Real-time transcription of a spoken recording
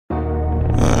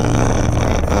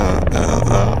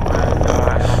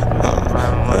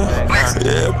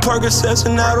Percocets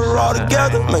and Adderall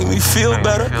together, make me feel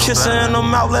better. Kiss her in the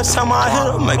mouth last time I hit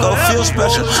her, make her feel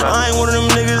special. I ain't one of them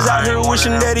niggas out here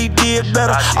wishing that he did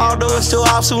better. Although it's still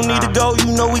ops who need to go,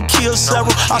 you know we killed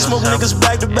several. I smoke niggas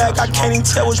back to back, I can't even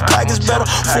tell which pack is better.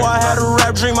 Before I had a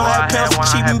rap dream, I had pounds for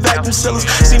cheap and back them sellers.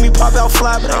 See me pop out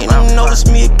fly, but ain't even notice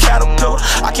me a caterpillar.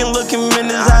 I can look him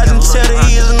in his eyes and tell that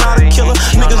he is not a killer.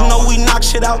 Niggas know we knock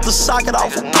shit out the socket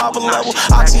off a proper level.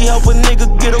 Oxy help a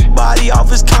nigga get a body off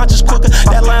his conscience quicker.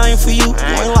 That line ain't for you,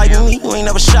 you ain't like me, you ain't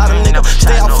never shot a nigga.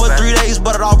 Stay out for 3 days,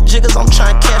 buttered off jiggers, I'm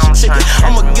trying to cash a ticket.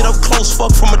 I'ma get up close,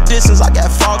 fuck from a distance, I got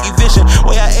foggy vision.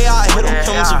 Way I AI hit him,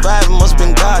 him surviving, must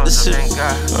been God decision.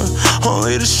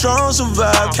 Only the strong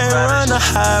survive, can't run to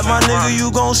hide. My nigga,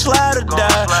 you gon' slide or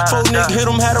die. Folk nigga hit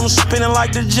him, had him spinning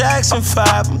like the Jackson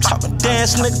 5. I'm talking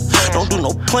dance, nigga, don't do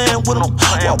no playing with him.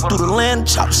 Walk through the land,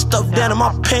 chop stuff down in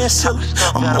my pants.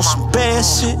 I'm on some bad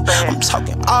shit, I'm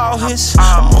talking all hits.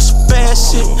 I'm on some bad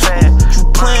shit, you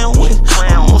playing with?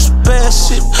 I'm on some bad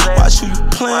shit, watch who you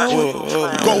playing with.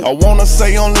 I wanna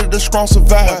say only the strong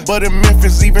survive, but in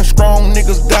Memphis even strong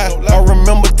niggas die. I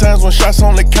remember times when shots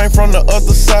only came from the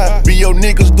other side. Be your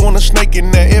niggas doing the snake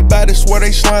in there, everybody swear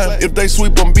they slime. If they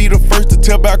sweep them, be the first to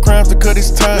tell about crimes to cut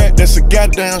his time. That's a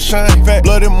goddamn shame.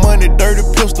 Blood and money, dirty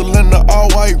pistol in the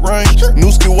all-white range.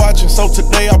 Newski watching, so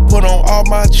today I put on all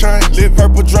my chains. Live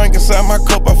purple drink inside my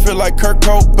cup, I feel like Kurt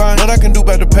Cobain. What I can do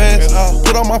about the past,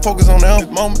 put all my focus on now.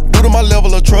 Due to my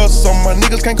level of trust, some of my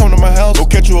niggas can't come to my house. Go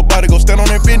catch you a body, go stand on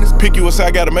that business. Pick you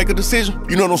aside, gotta make a decision.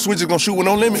 You know them switches gon' shoot with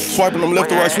no limit. Swiping them left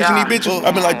to right, switching these bitches.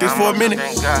 I've been like this for a minute.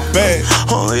 Bad.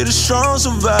 Only the strong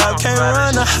survive, can't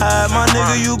run or hide. My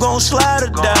nigga, you gon' slide or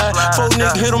die. Folk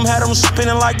nigga hit him, had him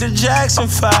spinning like the Jackson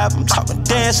 5. I'm talking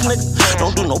dance, nigga,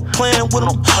 don't do no playing with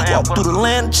him. Walk through the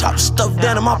land, chop stuff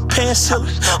down in my pants.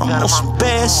 I'm on some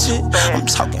bad shit, I'm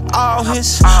talking all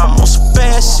hits. I'm on some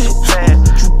bad shit,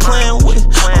 you playing with it?